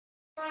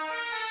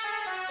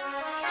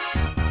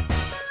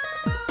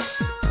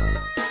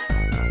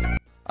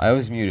I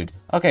was muted.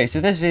 Okay,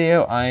 so this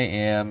video, I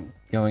am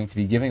going to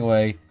be giving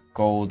away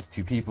gold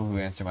to people who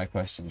answer my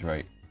questions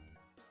right.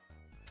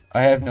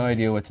 I have no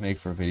idea what to make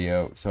for a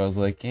video, so I was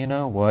like, you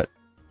know what?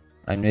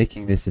 I'm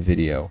making this a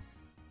video.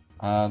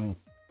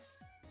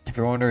 If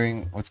you're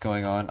wondering what's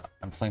going on,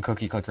 I'm playing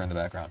Cookie Clicker in the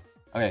background.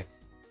 Okay.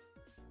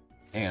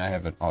 And I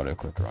have an auto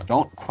clicker on.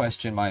 Don't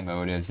question my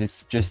motives.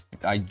 It's just,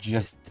 I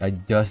just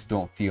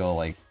don't feel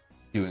like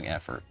doing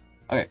effort.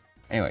 Okay,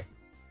 anyway.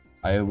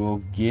 I will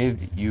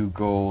give you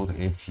gold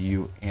if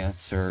you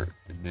answer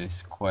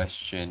this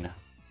question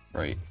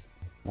right.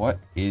 What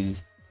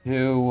is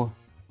 2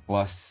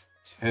 plus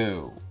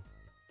 2?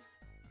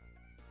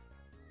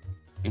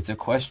 It's a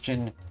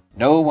question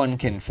no one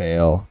can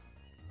fail.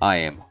 I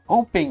am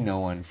hoping no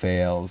one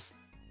fails.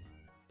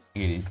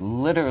 It is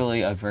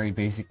literally a very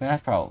basic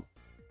math problem.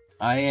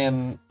 I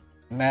am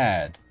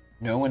mad.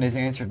 No one has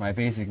answered my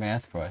basic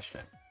math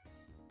question.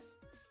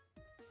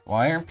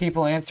 Why aren't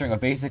people answering a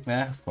basic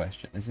math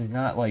question? This is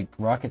not like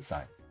rocket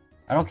science.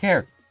 I don't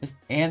care. Just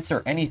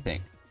answer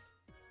anything.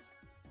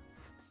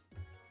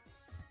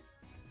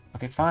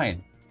 Okay,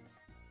 fine.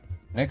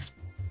 Next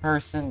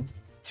person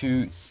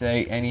to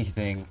say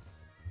anything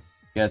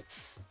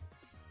gets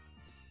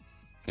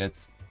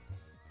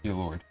dear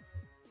Lord,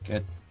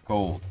 get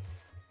gold.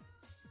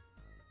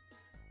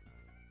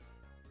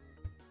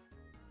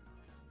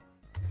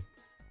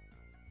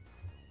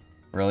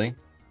 Really?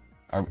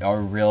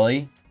 Are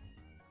really?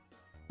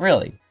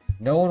 Really?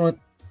 No one would...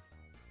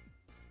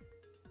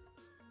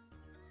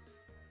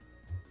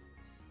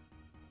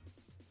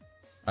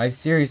 I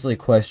seriously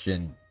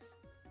question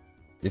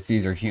if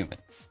these are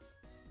humans.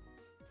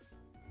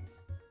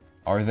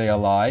 Are they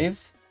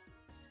alive?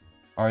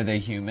 Are they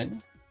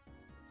human?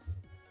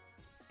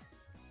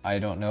 I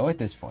don't know at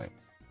this point.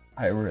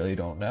 I really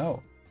don't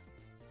know.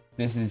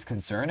 This is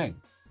concerning.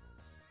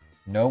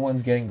 No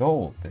one's getting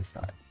gold this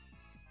time.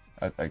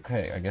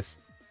 Okay, I guess...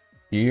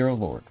 Dear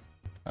Lord.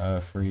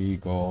 Free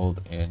gold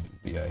and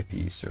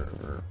VIP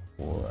server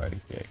for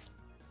IDK.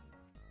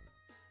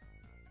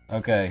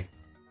 Okay.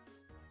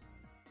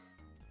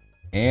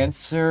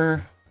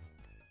 Answer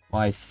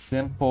my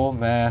simple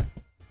math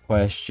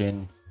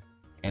question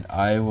and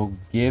I will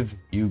give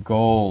you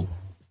gold.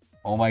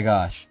 Oh my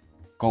gosh.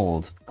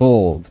 Gold.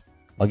 Gold.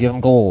 I'll give him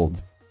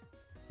gold.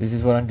 This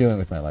is what I'm doing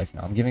with my life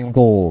now. I'm giving him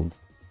gold.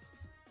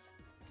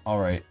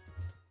 Alright.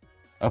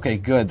 Okay,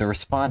 good. They're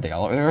responding.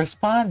 They're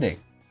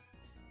responding.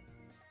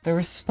 They're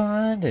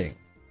responding.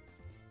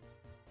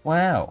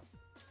 Wow.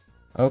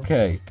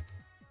 Okay.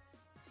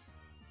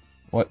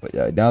 What?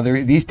 Now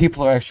these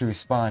people are actually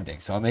responding,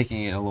 so I'm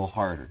making it a little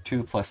harder.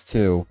 2 plus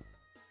 2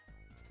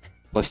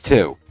 plus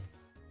 2.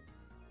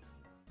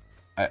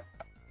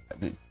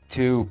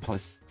 2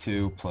 plus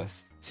 2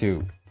 plus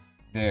 2.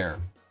 There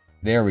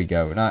we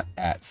go. Not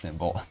at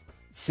symbol.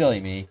 Silly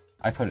me.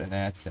 I put an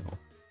at symbol.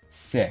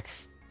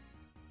 6.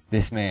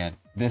 This man.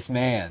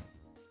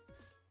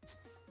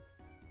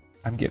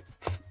 I'm giving.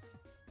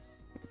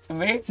 It's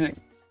amazing.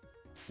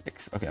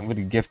 6. Okay, I'm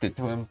gonna gift it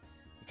to him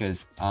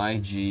because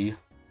IGRAC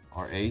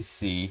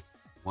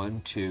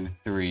 1 2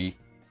 3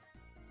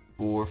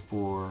 4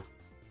 4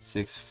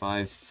 6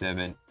 5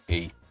 7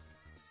 8.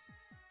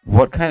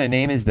 What kind of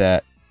name is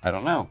that? I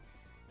don't know,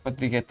 but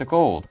they get the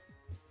gold.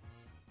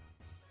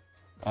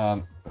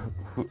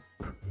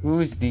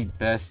 Who's the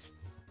best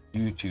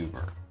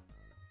YouTuber?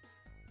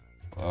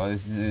 Well,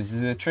 this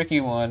is a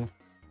tricky one.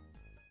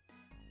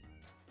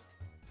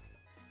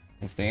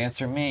 If they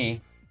answer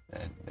me,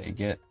 then they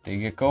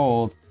get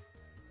gold.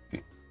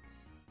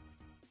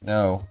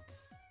 No.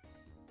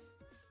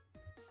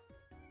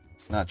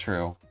 It's not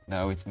true.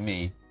 No, it's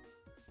me.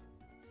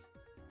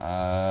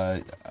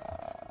 I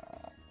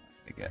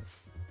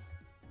guess.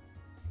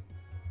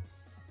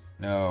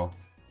 No.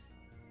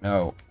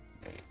 No.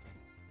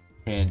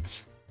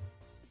 Hint.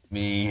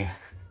 Me.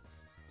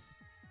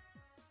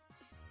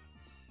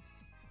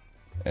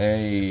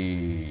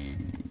 Hey.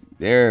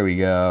 There we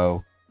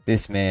go.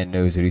 This man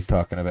knows what he's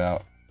talking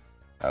about.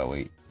 Oh,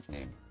 wait. His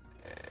name.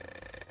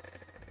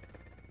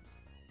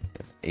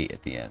 There's an 8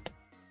 at the end.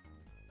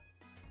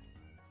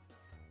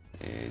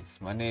 It's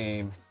my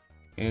name.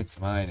 It's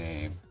my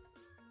name.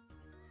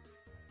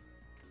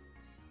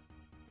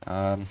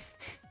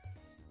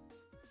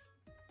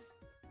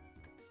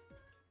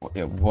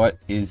 What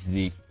is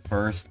the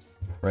first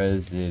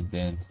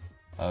president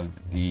of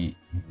the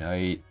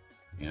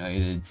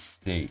United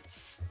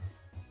States?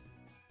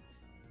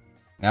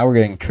 Now we're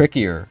getting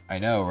trickier. I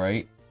know,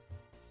 right?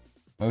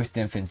 Most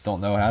infants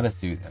don't know how to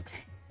do that.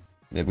 Okay.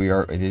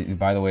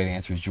 By the way, the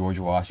answer is George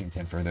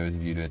Washington for those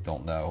of you that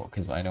don't know,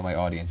 because I know my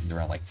audience is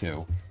around like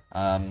 2.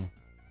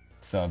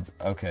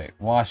 Okay,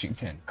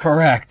 Washington.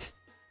 Correct!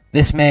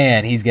 This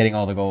man, he's getting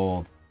all the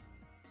gold.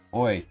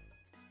 Oi.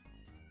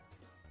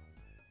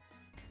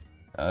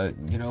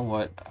 You know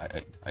what?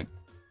 I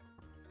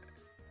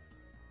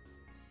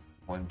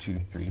 1 2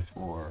 3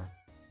 4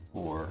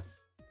 4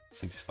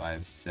 6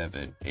 5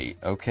 7 8.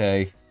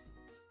 Okay.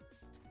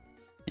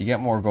 You get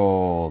more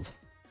gold.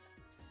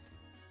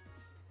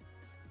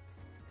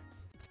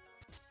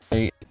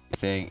 Say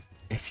anything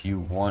if you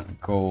want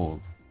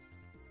gold.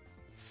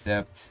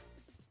 Accept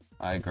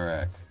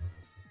iGreg.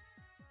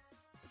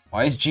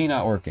 Why is G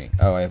not working?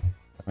 Oh, I have...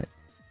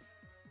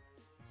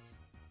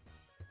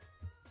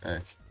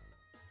 Eric,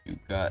 you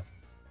got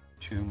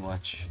too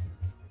much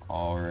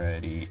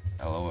already.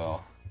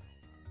 LOL.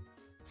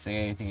 Say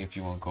anything if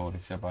you want gold,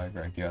 except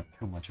iGreg. You have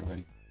too much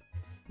already.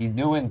 He's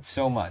doing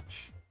so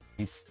much.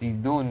 He's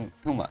doing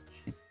too much.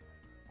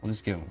 We'll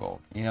just give him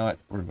gold. You know what?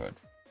 We're good.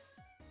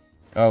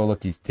 Oh,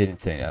 look, he didn't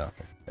say that.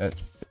 Okay.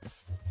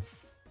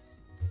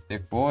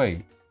 Thick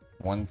boy.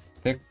 One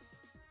thick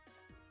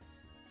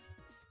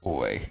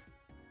boy.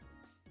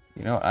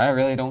 You know, I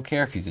really don't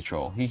care if he's a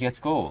troll. He gets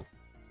gold.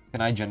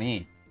 Can I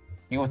Johnny?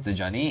 He wants to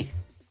Johnny.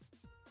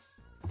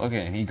 Look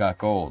at him. He got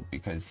gold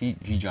because he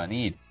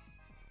Johnny'd.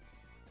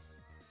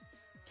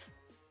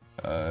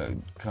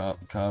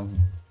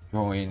 Come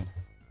join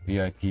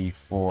VIP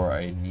 4.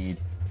 I need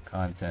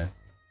content.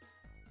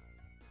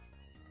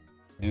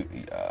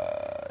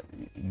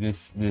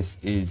 This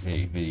is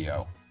a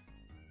video.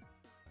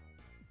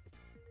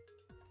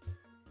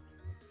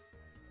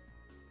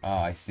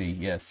 Ah, I see.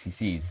 Yes, he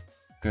sees.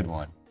 Good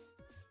one.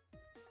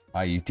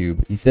 Hi,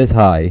 YouTube. He says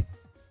hi.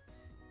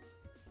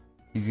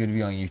 He's gonna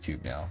be on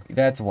YouTube now.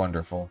 That's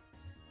wonderful.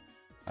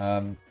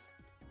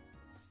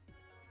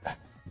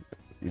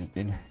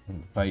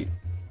 Invite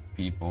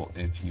people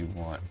if you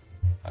want.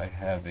 I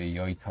have a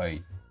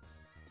yoitai.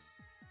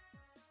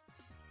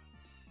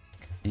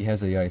 He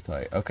has a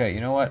yoitai. Okay, you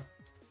know what?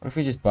 What if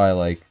we just buy,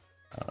 like,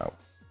 I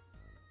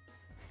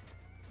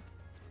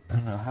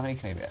don't know. How many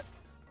can I bet?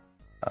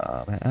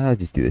 I'll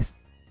just do this.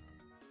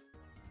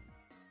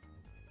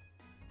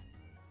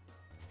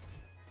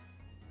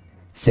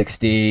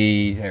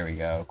 $60. There we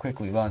go.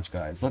 Quickly launch,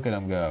 guys. Look at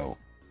them go.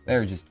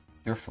 They're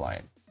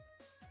flying.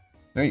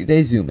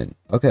 They zoom in.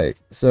 Okay,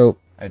 so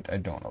I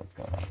don't know what's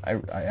going on.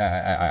 I'm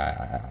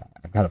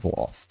kind of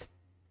lost.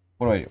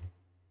 What do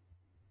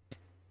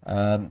I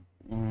do?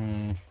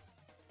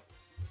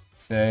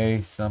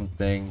 Say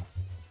something.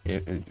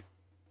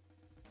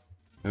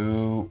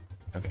 Who?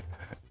 Okay.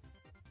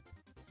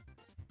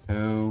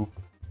 Who?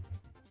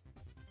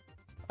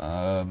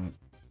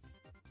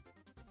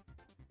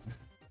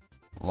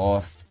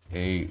 Lost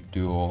a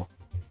duel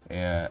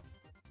and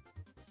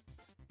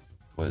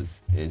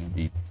was in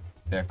the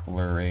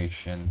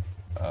Declaration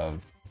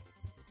of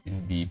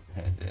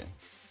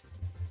Independence.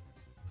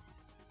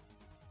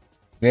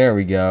 There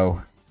we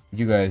go.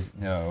 You guys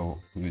know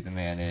who the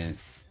man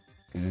is,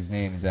 because his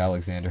name is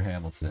Alexander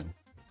Hamilton.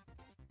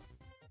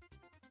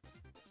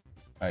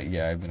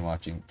 Yeah, I've been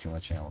watching too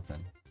much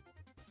Hamilton.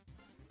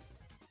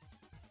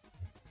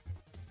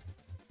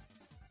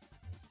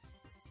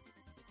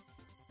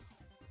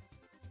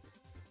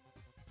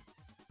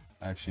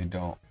 I actually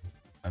don't.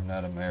 I'm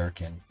not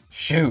American.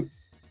 Shoot!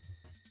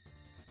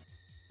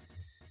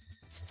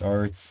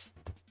 Starts.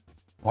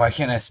 Why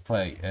can't I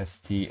play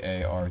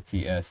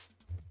STARTS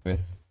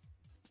with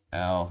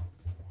Al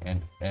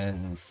and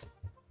ends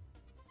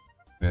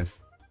with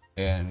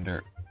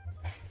Ander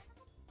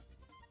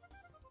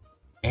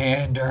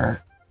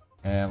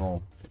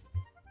Hamilton.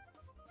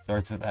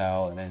 Starts with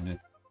Al and ends with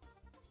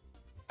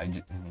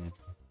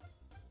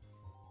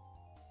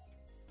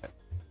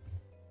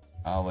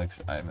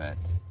Alex, I meant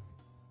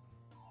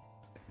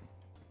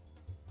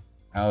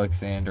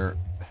Alexander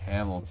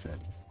Hamilton.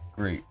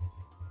 Great.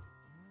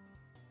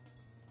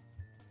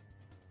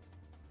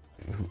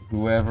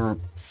 Whoever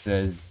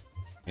says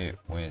it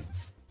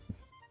wins.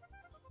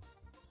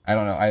 I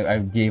don't know. I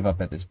gave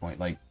up at this point.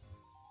 Like,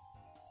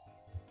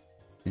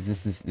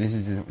 this is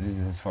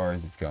as far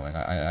as it's going.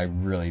 I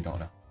really don't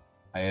know.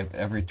 I have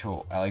every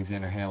tool.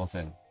 Alexander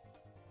Hamilton.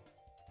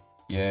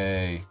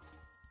 Yay.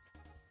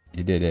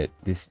 You did it.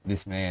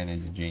 This man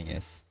is a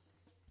genius.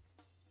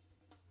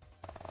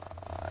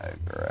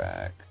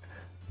 Iraq.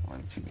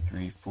 1, 2,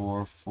 3,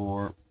 4,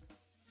 4,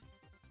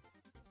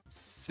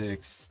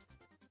 6,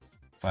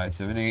 5,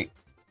 7, 8.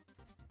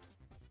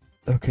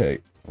 Okay,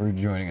 we're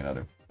joining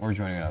another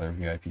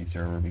VIP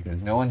server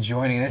because no one's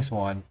joining this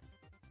one.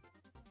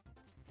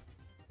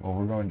 Well,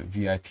 we're going to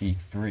VIP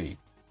 3.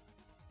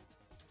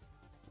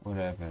 What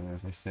happened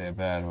if I say a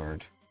bad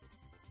word?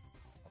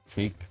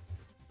 Take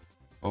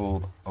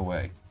gold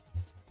away.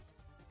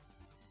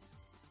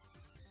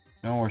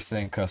 No more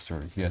saying cuss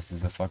words. Yes, this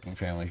is a fucking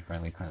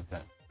family-friendly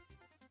content.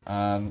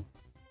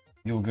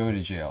 You'll go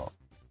to jail.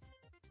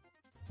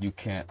 You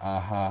can't.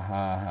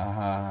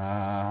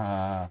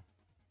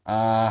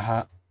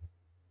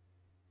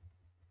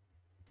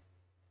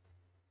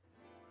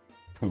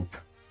 Poop.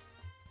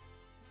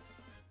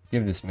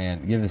 Give this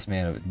man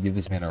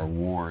a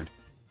reward.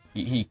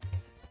 He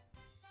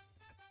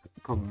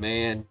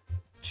command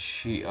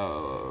check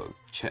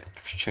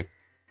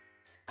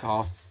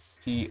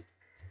coffee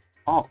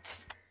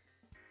alt.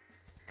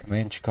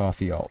 Command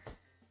coffee alt.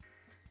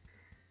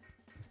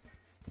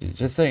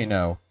 Just so you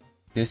know,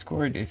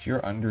 Discord, if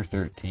you're under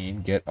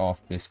 13, get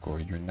off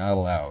Discord. You're not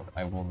allowed.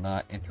 I will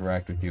not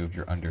interact with you if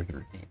you're under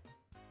 13.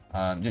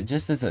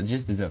 Just as a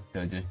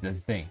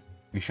thing.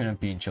 You shouldn't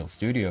be in Chill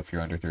Studio if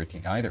you're under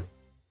 13 either.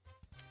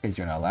 because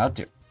you're not allowed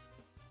to.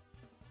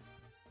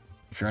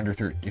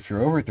 If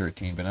you're over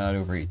 13 but not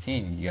over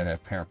 18, you gotta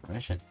have parent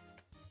permission.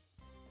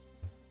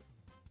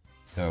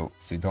 So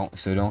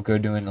don't go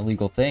doing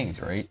illegal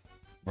things, right?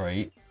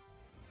 Right.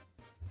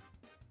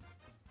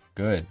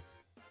 Good.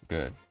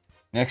 Good.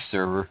 Next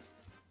server.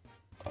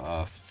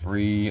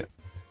 Free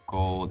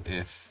gold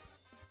if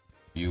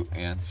you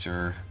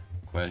answer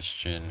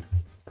question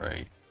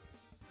right.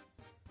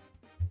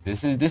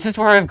 This is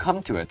where I've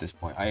come to at this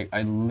point.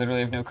 I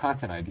literally have no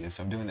content ideas,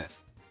 so I'm doing this.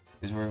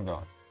 This is where I'm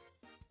going.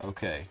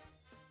 Okay.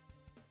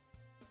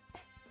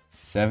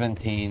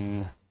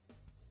 17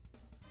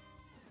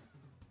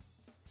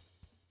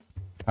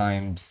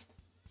 times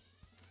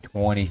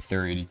 20,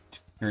 30,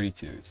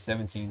 32.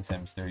 17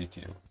 times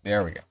 32.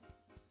 There we go.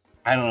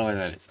 I don't know what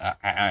that is.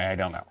 I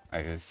don't know.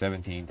 It's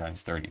 17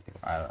 times 32.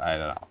 I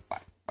don't know.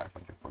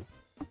 540.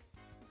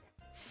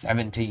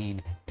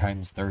 17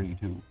 times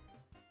 32.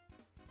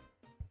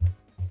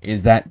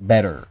 Is that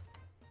better?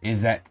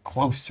 Is that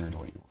closer to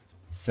what you want?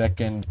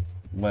 Second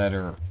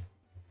letter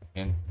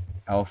in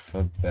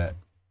alphabet.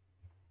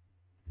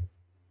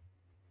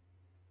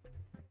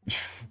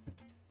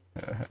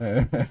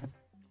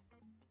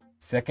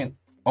 Second.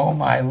 Oh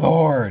my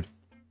lord!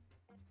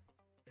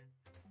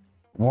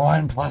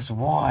 1 plus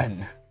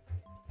 1.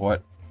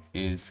 What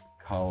is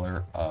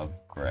color of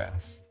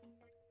grass?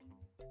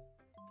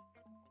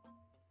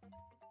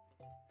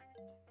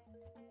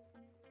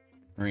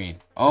 Green.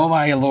 Oh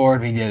my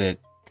lord, we did it.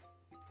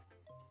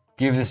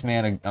 Give this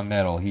man a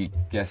medal. He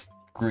guessed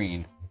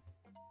green.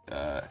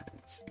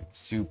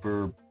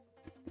 Super.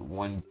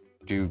 1,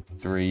 2,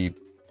 3.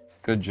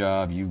 Good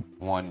job. You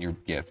won your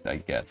gift, I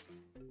guess.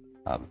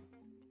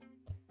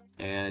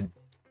 And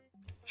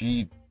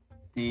G,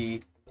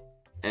 D,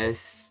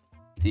 S,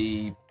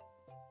 D.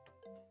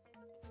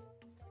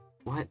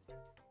 What?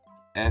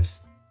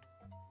 F,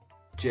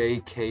 J,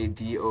 K,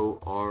 D, O,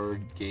 R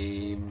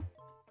game.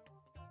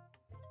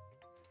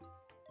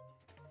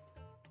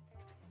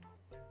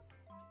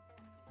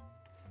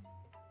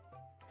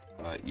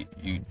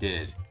 You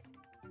did.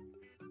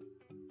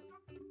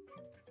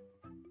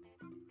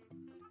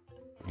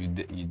 You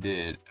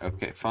did.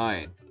 Okay,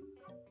 fine.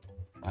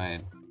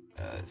 Fine.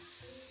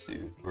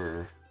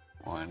 Super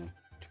 1,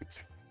 2,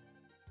 3.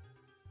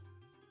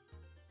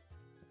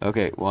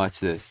 Okay, watch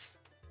this.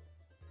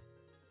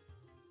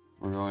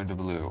 We're going to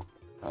blue.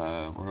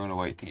 We're going to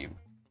white team.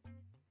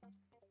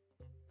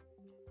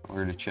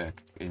 We're to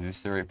check. Is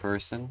this the right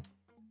person?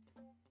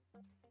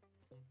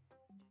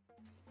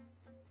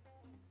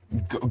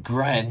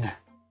 Gren.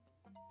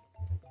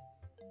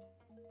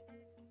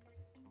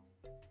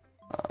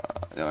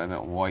 No, I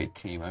meant white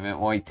team.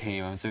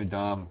 I'm so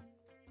dumb.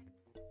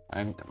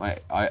 My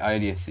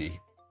IDSC.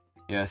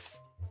 Yes.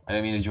 I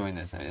didn't mean to join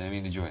this. I didn't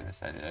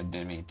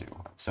mean to.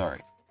 I'm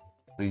sorry.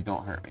 Please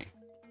don't hurt me.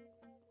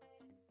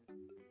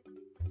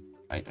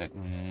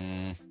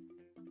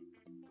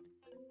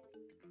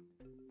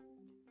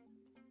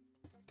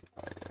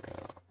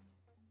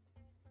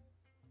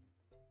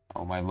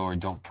 Oh my lord,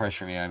 don't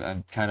pressure me.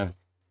 I'm kind of...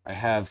 I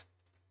have...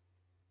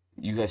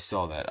 You guys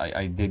saw that.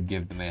 I did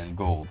give the man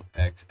gold.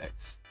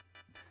 XX.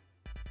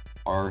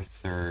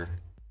 Arthur...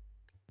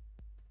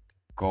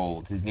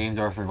 Gold. His name's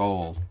Arthur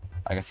Gold.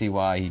 I can see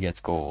why he gets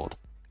gold.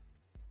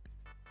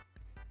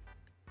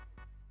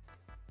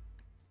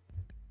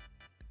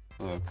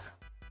 Look.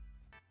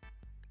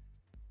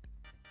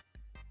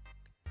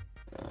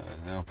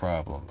 No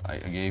problem. I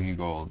gave you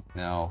gold.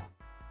 Now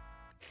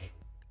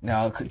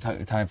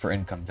time for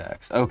income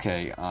tax.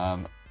 Okay,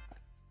 I'm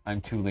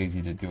too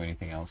lazy to do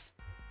anything else.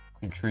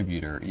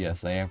 Contributor.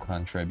 Yes, I am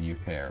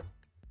contributor.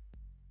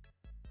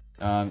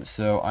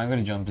 So I'm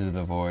gonna jump into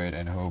the void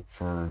and hope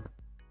for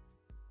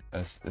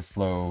a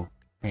slow,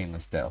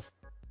 painless death.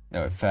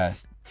 No,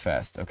 fast.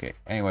 Okay.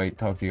 Anyway,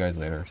 talk to you guys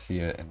later. See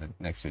ya in the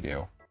next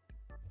video.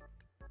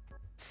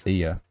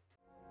 See ya.